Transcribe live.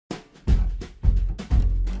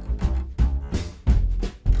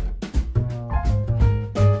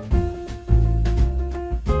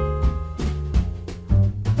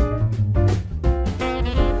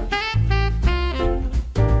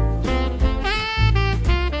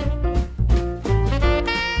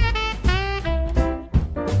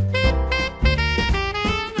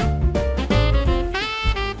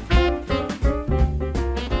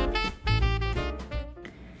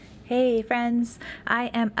friends. I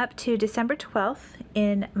am up to December 12th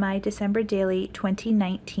in my December Daily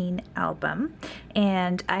 2019 album,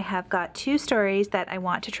 and I have got two stories that I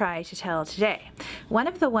want to try to tell today. One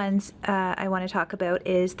of the ones I want to talk about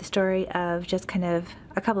is the story of just kind of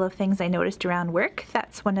a couple of things I noticed around work.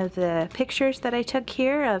 That's one of the pictures that I took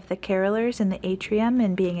here of the carolers in the atrium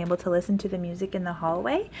and being able to listen to the music in the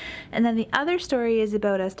hallway. And then the other story is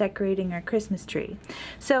about us decorating our Christmas tree.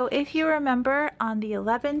 So if you remember, on the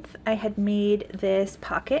 11th I had made this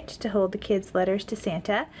pocket to hold the kids' letters to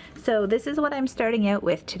Santa. So this is what I'm starting out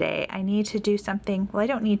with today. I need to do something, well, I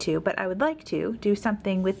don't need to, but I would like to do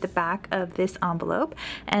something with the back of this envelope.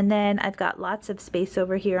 And then I've got lots of space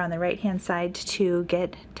over here on the right hand side to get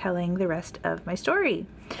telling the rest of my story.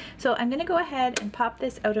 So I'm going to go ahead and pop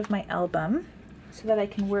this out of my album so that I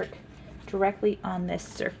can work directly on this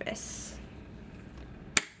surface.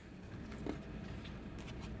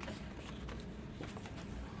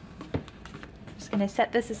 Just going to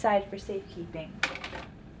set this aside for safekeeping.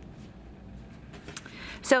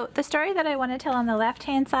 So the story that I want to tell on the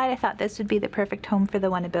left-hand side, I thought this would be the perfect home for the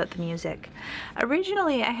one about the music.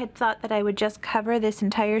 Originally, I had thought that I would just cover this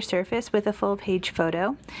entire surface with a full-page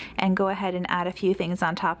photo and go ahead and add a few things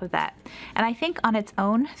on top of that. And I think on its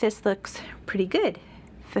own, this looks pretty good.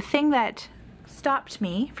 The thing that stopped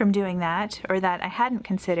me from doing that, or that I hadn't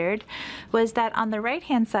considered, was that on the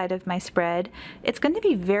right-hand side of my spread, it's going to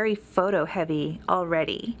be very photo-heavy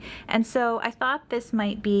already. And so I thought this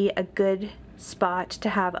might be a good spot to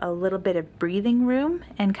have a little bit of breathing room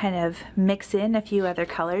and kind of mix in a few other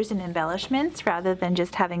colors and embellishments rather than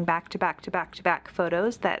just having back to back to back to back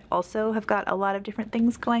photos that also have got a lot of different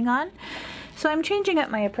things going on. So I'm changing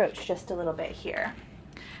up my approach just a little bit here.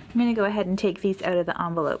 I'm going to go ahead and take these out of the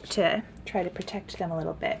envelope to try to protect them a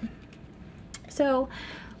little bit. So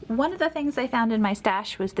one of the things I found in my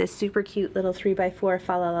stash was this super cute little 3x4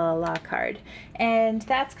 fa la la la card, and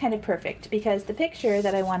that's kind of perfect because the picture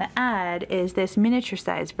that I want to add is this miniature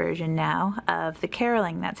size version now of the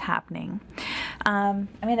caroling that's happening. I'm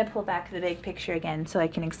going to pull back the big picture again so I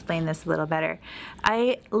can explain this a little better.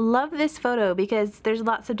 I love this photo because there's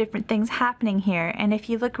lots of different things happening here, and if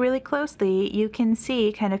you look really closely you can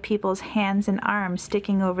see kind of people's hands and arms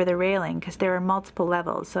sticking over the railing because there are multiple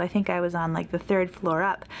levels. So I think I was on like the 3rd floor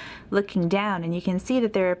up looking down, and you can see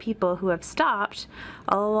that there are people who have stopped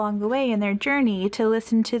all along the way in their journey to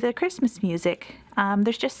listen to the Christmas music.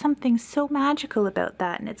 There's just something so magical about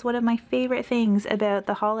that, and it's one of my favorite things about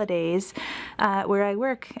the holidays where I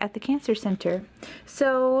work at the Cancer Center.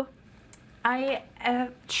 So I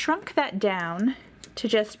shrunk that down to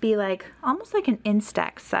just be like almost like an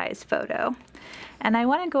Instax size photo, and I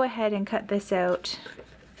want to go ahead and cut this out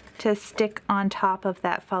to stick on top of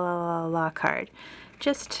that fa la la la card.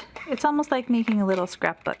 Just, it's almost like making a little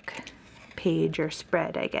scrapbook page or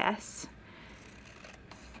spread, I guess.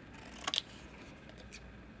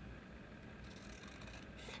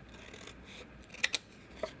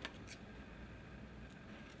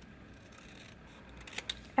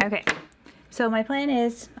 Okay, so my plan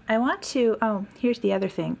is I want to, oh, here's the other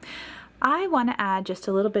thing. I want to add just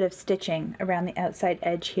a little bit of stitching around the outside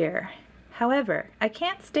edge here. However, I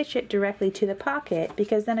can't stitch it directly to the pocket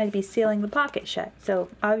because then I'd be sealing the pocket shut. So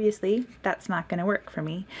obviously that's not going to work for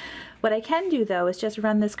me. What I can do though is just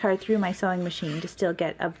run this card through my sewing machine to still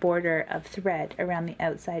get a border of thread around the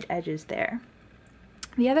outside edges there.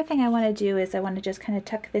 The other thing I want to do is I want to just kind of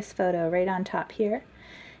tuck this photo right on top here.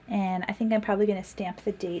 And I think I'm probably going to stamp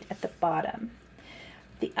the date at the bottom.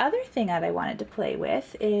 The other thing that I wanted to play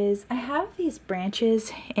with is I have these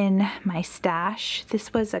branches in my stash.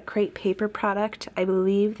 This was a Crate Paper product. I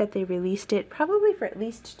believe that they released it probably for at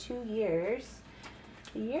least 2 years.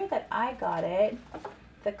 The year that I got it,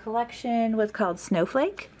 the collection was called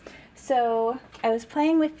Snowflake. So I was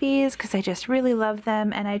playing with these because I just really love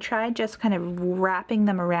them, and I tried just kind of wrapping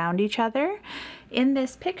them around each other. In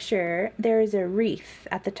this picture, there is a wreath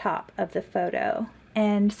at the top of the photo.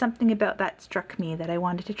 And something about that struck me that I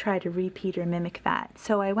wanted to try to repeat or mimic that.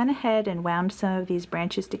 So I went ahead and wound some of these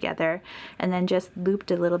branches together and then just looped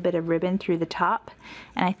a little bit of ribbon through the top.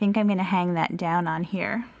 And I think I'm going to hang that down on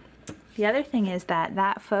here. The other thing is that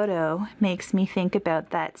that photo makes me think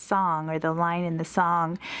about that song, or the line in the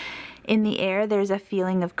song, "In the air there's a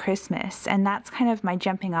feeling of Christmas." And that's kind of my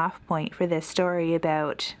jumping off point for this story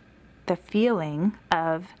about the feeling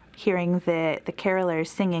of hearing the carolers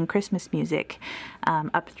singing Christmas music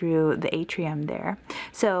up through the atrium there.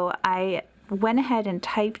 So I went ahead and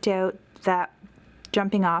typed out that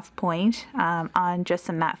jumping off point on just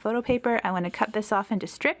some matte photo paper. I want to cut this off into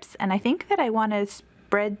strips, and I think that I want to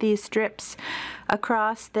spread these strips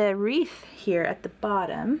across the wreath here at the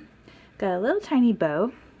bottom. Got a little tiny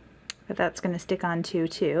bow. but that's going to stick on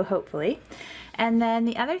too, hopefully. And then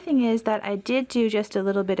the other thing is that I did do just a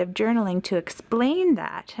little bit of journaling to explain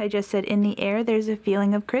that. I just said, in the air there's a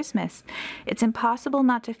feeling of Christmas. It's impossible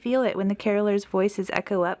not to feel it when the carolers' voices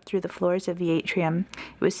echo up through the floors of the atrium.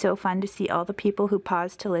 It was so fun to see all the people who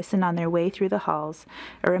paused to listen on their way through the halls.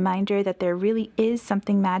 A reminder that there really is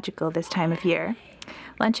something magical this time of year.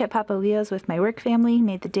 Lunch at Papa Leo's with my work family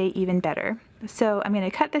made the day even better. So I'm going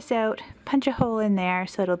to cut this out, punch a hole in there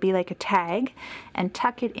so it'll be like a tag, and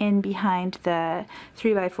tuck it in behind the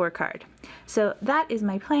 3x4 card. So that is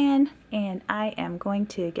my plan, and I am going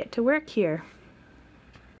to get to work here.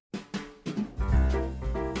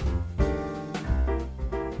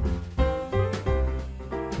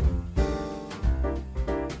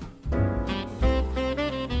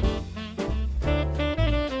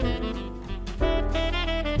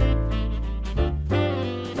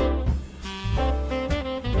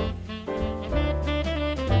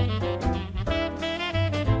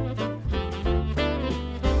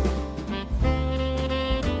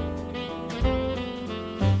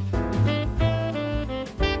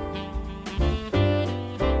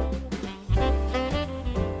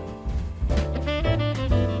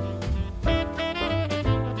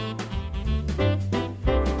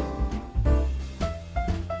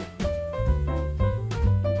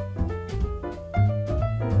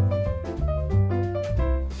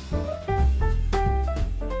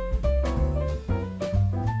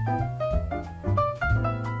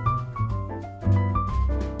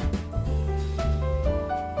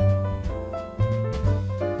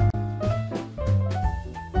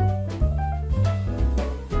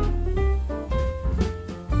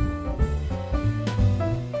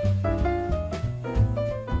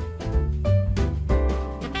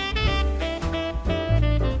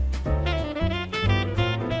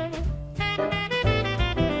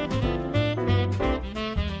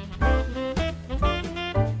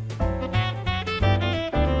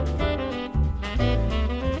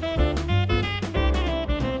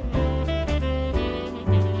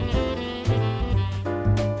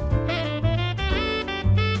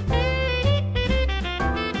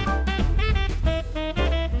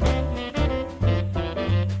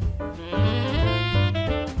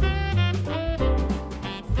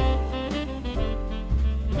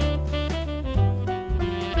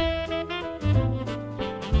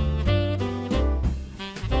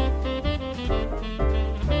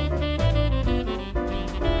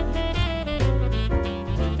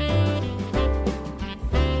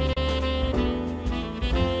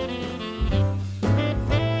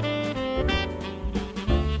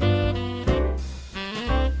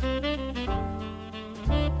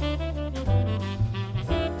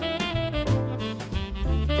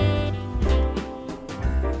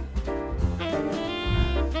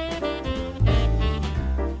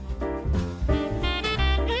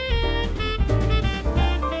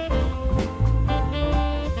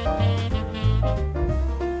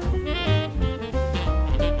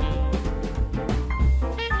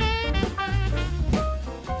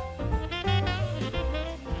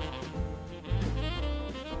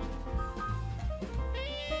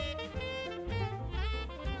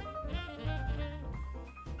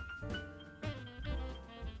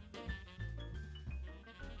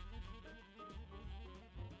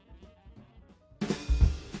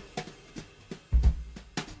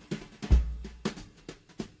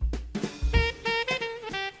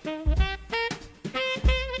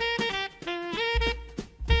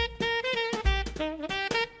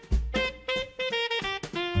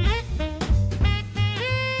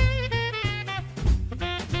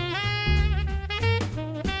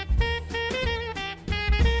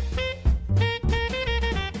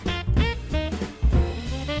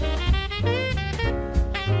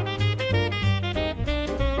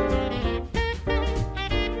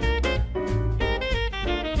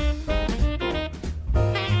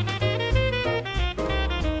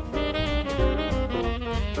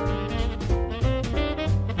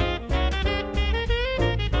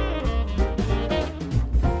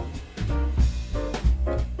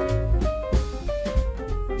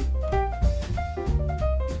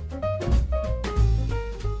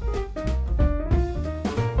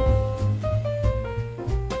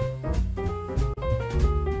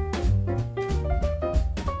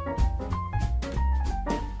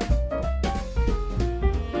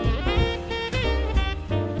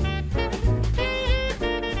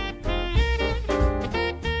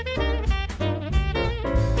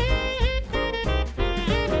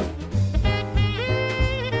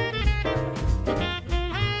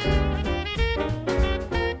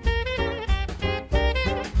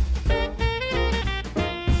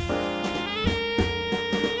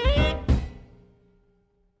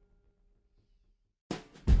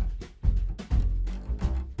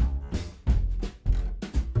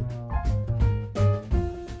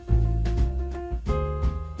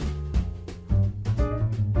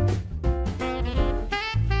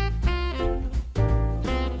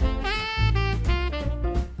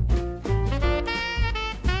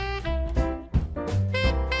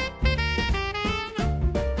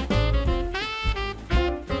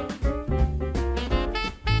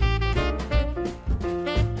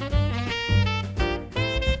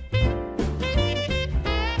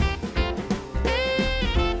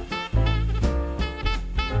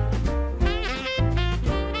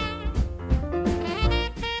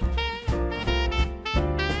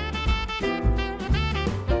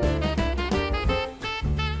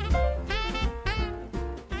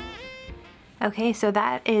 Okay, so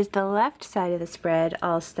that is the left side of the spread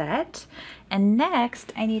all set. And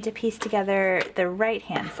next, I need to piece together the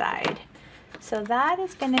right-hand side. So that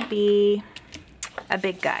is going to be a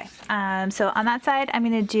big guy. So on that side, I'm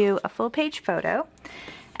going to do a full-page photo.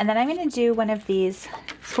 And then I'm going to do one of these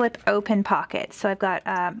flip open pockets. So I've got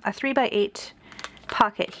a 3x8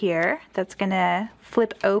 pocket here that's going to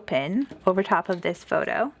flip open over top of this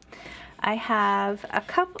photo. I have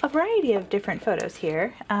a variety of different photos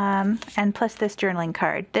here, and plus this journaling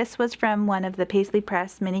card. This was from one of the Paislee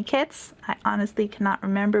Press mini kits. I honestly cannot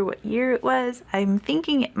remember what year it was. I'm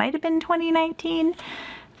thinking it might have been 2019,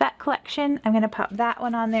 that collection. I'm going to pop that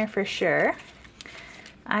one on there for sure.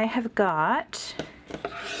 I have got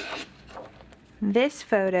this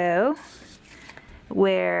photo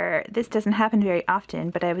where this doesn't happen very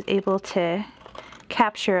often, but I was able to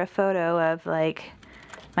capture a photo of like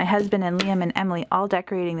my husband and Liam and Emily all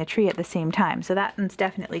decorating the tree at the same time. So that one's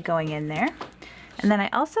definitely going in there. And then I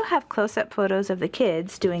also have close-up photos of the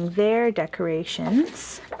kids doing their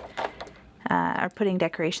decorations, or putting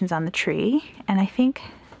decorations on the tree. And I think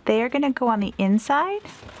they are going to go on the inside.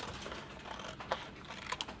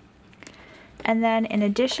 And then in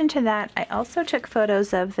addition to that, I also took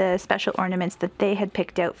photos of the special ornaments that they had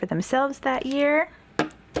picked out for themselves that year,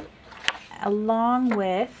 along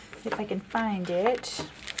with, if I can find it,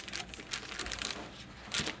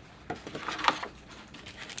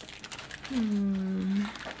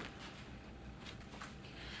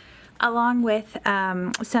 along with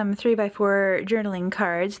some 3x4 journaling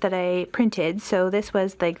cards that I printed. So this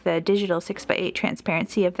was like the digital 6x8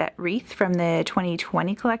 transparency of that wreath from the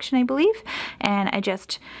 2020 collection, I believe. And I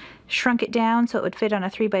just shrunk it down so it would fit on a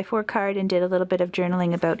 3x4 card and did a little bit of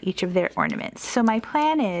journaling about each of their ornaments. So my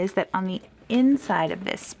plan is that on the inside of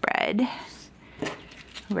this spread,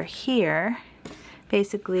 over here,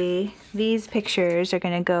 basically these pictures are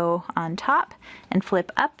going to go on top and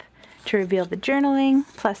flip up to reveal the journaling,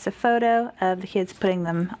 plus a photo of the kids putting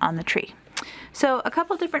them on the tree. So a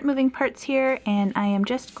couple different moving parts here, and I am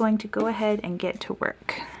just going to go ahead and get to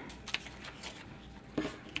work.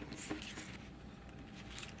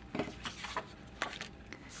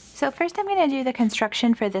 So first I'm going to do the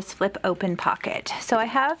construction for this flip open pocket. So I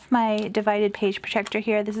have my divided page protector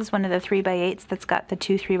here. This is one of the 3x8s that's got the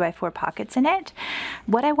two 3x4 pockets in it.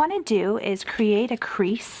 What I want to do is create a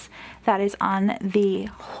crease that is on the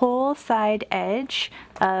whole side edge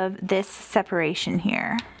of this separation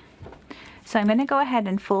here. So I'm going to go ahead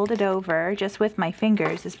and fold it over just with my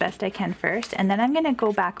fingers as best I can first, and then I'm going to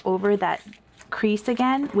go back over that crease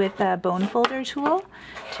again with a bone folder tool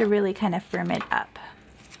to really kind of firm it up.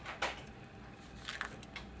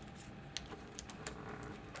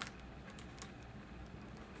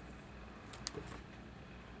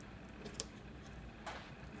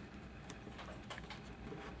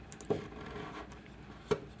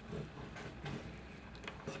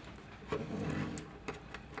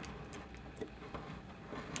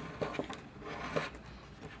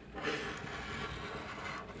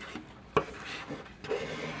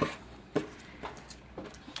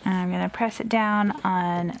 I'm going to press it down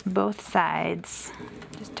on both sides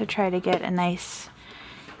just to try to get a nice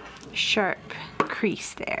sharp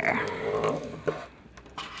crease there.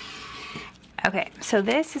 Okay, so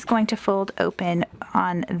this is going to fold open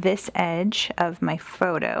on this edge of my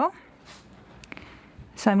photo.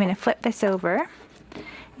 So I'm going to flip this over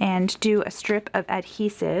and do a strip of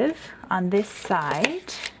adhesive on this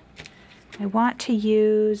side. I want to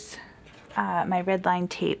use my red line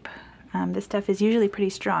tape. This stuff is usually pretty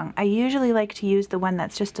strong. I usually like to use the one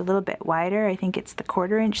that's just a little bit wider. I think it's the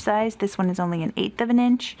 1/4 inch size. This one is only 1/8 of an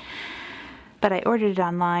inch. But I ordered it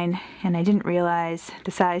online and I didn't realize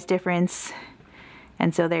the size difference.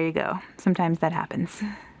 And so there you go. Sometimes that happens.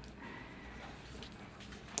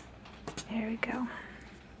 There we go.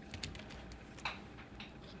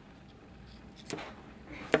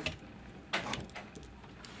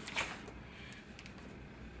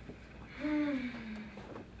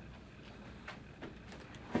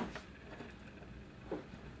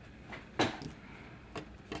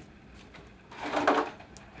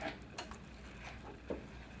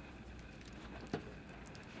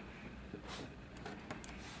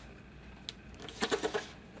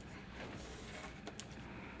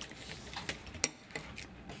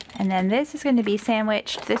 And then this is going to be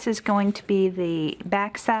sandwiched. This is going to be the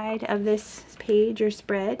back side of this page or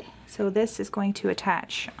spread. So this is going to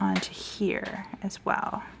attach onto here as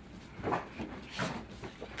well.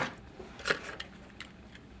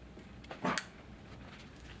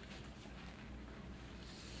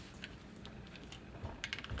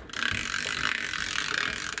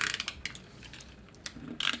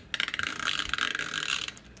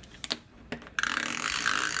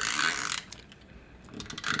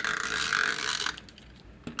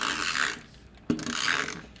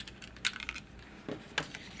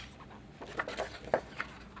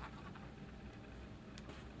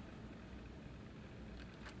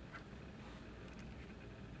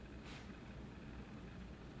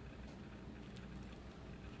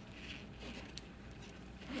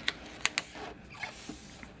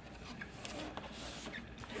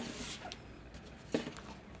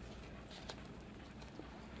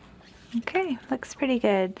 Okay, looks pretty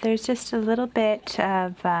good. There's just a little bit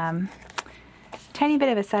of, tiny bit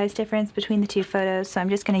of a size difference between the two photos, so I'm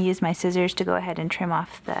just going to use my scissors to go ahead and trim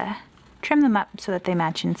them up so that they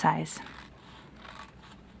match in size.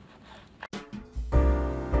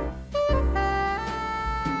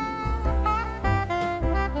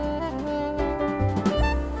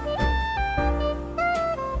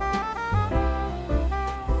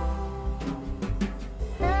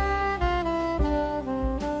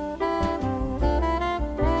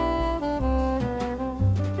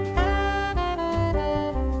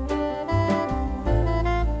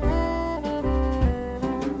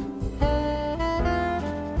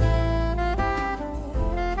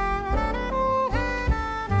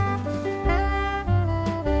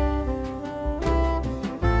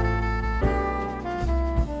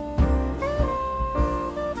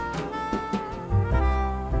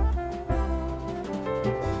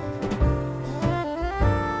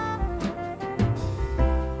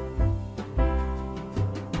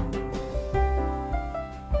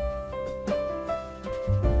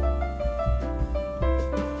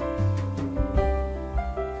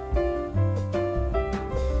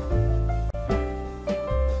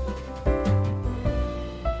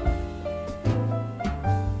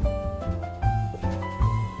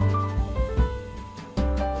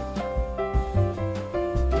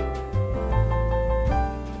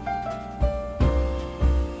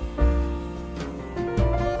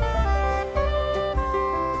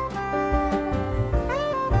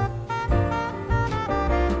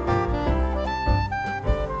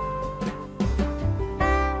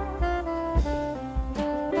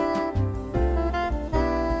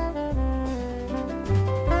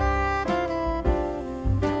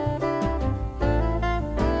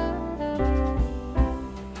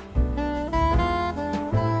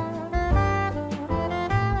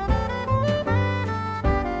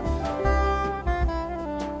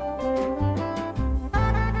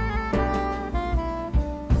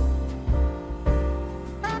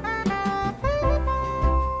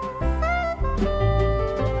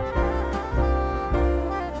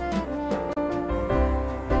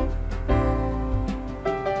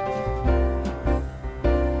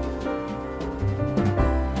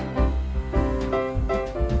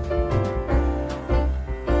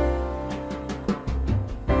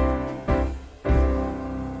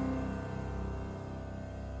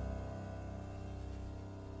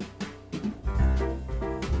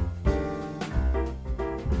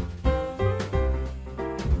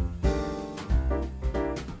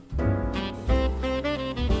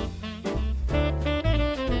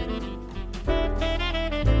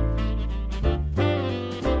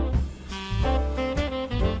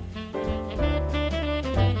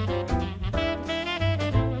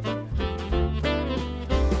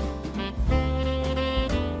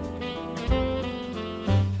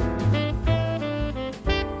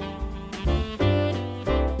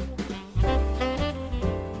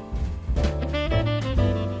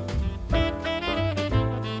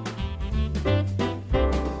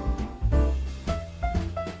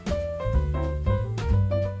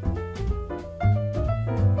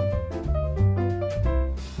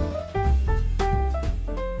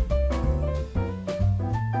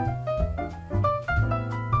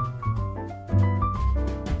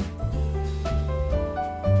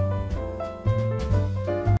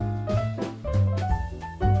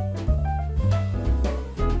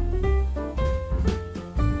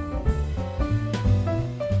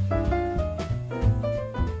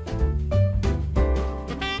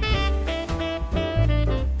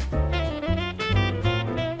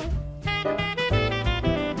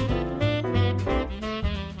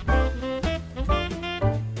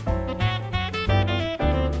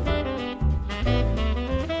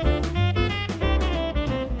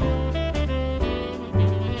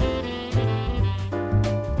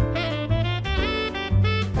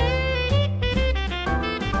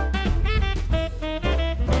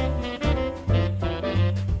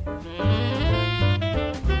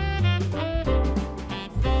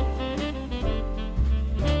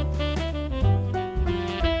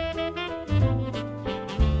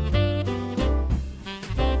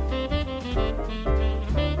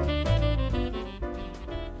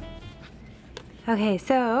 Okay,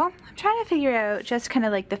 so I'm trying to figure out just kind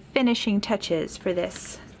of like the finishing touches for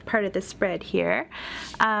this part of the spread here.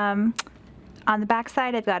 On the back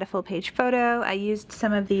side, I've got a full page photo. I used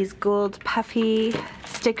some of these gold puffy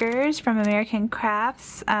stickers from American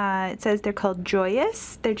Crafts. It says they're called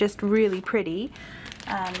Joyous. They're just really pretty.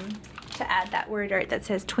 To to add that word art that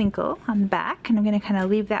says twinkle on the back, and I'm going to kind of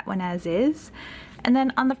leave that one as is. And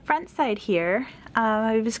then on the front side here,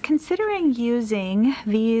 I was considering using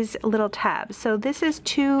these little tabs. So this is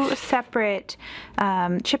two separate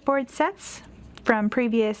chipboard sets from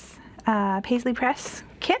previous Paislee Press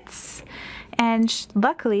kits. And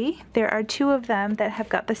luckily, there are two of them that have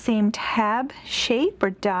got the same tab shape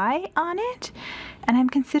or die on it. And I'm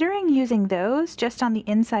considering using those just on the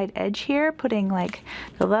inside edge here, putting like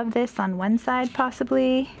the Love This on one side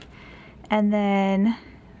possibly. And then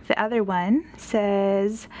the other one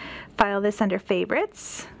says file this under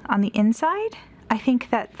favorites on the inside. I think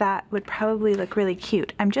that that would probably look really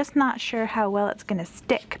cute. I'm just not sure how well it's going to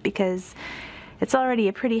stick because it's already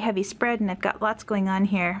a pretty heavy spread and I've got lots going on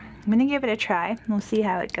here. I'm going to give it a try and we'll see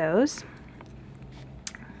how it goes.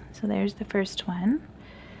 So there's the first one.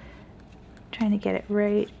 Trying to get it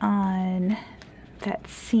right on that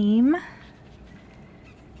seam.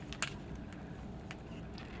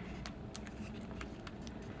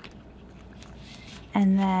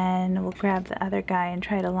 And then we'll grab the other guy and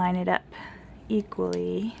try to line it up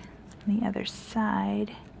equally on the other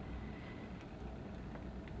side.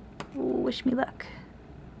 Ooh, wish me luck.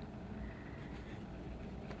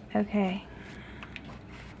 Okay.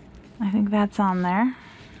 I think that's on there.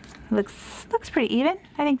 Looks pretty even.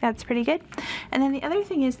 I think that's pretty good. And then the other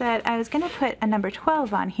thing is that I was going to put a number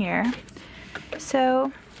 12 on here.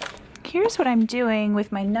 So here's what I'm doing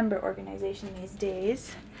with my number organization these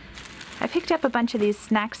days. I picked up a bunch of these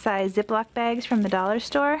snack size Ziploc bags from the dollar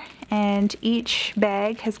store, and each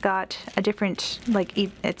bag has got a different, like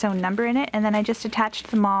its own number in it, and then I just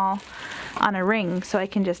attached them all on a ring so I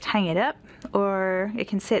can just hang it up, or it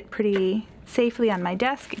can sit pretty safely on my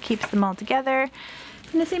desk. It keeps them all together,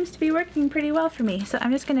 and it seems to be working pretty well for me. So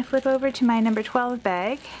I'm just going to flip over to my number 12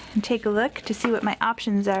 bag and take a look to see what my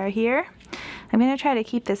options are here. I'm going to try to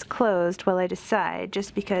keep this closed while I decide,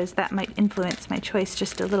 just because that might influence my choice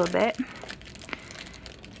just a little bit.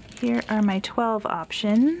 Here are my 12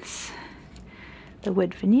 options. The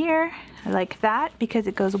wood veneer, I like that because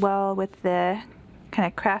it goes well with the kind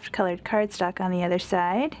of craft colored cardstock on the other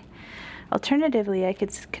side. Alternatively, I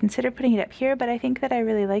could consider putting it up here, but I think that I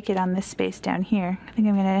really like it on this space down here. I think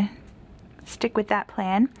I'm going to stick with that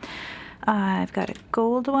plan. I've got a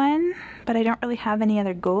gold one, but I don't really have any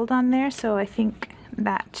other gold on there, so I think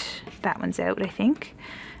that one's out, I think.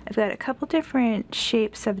 I've got a couple different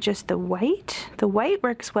shapes of just the white. The white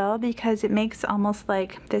works well because it makes almost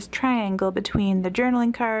like this triangle between the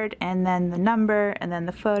journaling card and then the number and then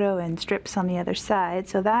the photo and strips on the other side,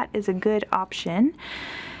 so that is a good option.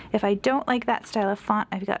 If I don't like that style of font,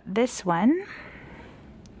 I've got this one,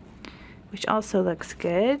 which also looks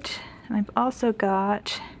good. And I've also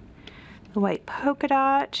got the white polka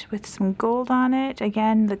dot with some gold on it.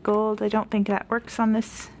 Again, the gold, I don't think that works on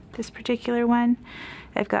this particular one.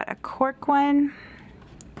 I've got a cork one,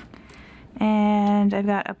 and I've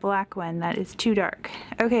got a black one that is too dark.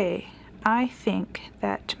 Okay, I think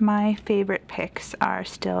that my favorite picks are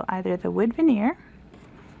still either the wood veneer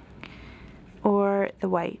or the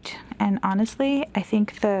white. And honestly, I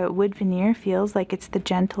think the wood veneer feels like it's the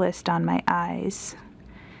gentlest on my eyes.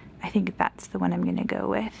 I think that's the one I'm going to go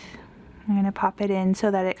with. I'm going to pop it in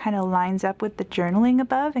so that it kind of lines up with the journaling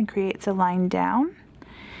above and creates a line down.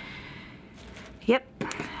 Yep,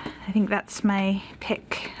 I think that's my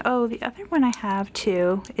pick. Oh, the other one I have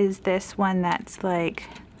too is this one that's like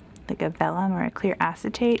a vellum or a clear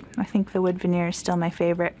acetate. I think the wood veneer is still my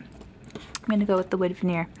favorite. I'm going to go with the wood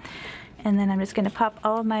veneer. And then I'm just going to pop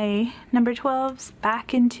all of my number 12s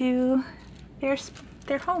back into their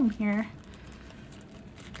home here.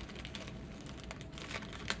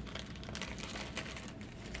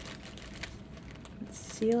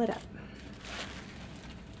 Seal it up.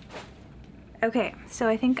 Okay, so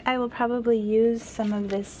I think I will probably use some of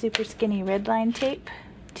this super skinny red line tape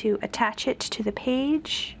to attach it to the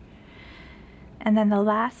page. And then the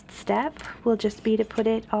last step will just be to put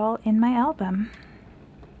it all in my album.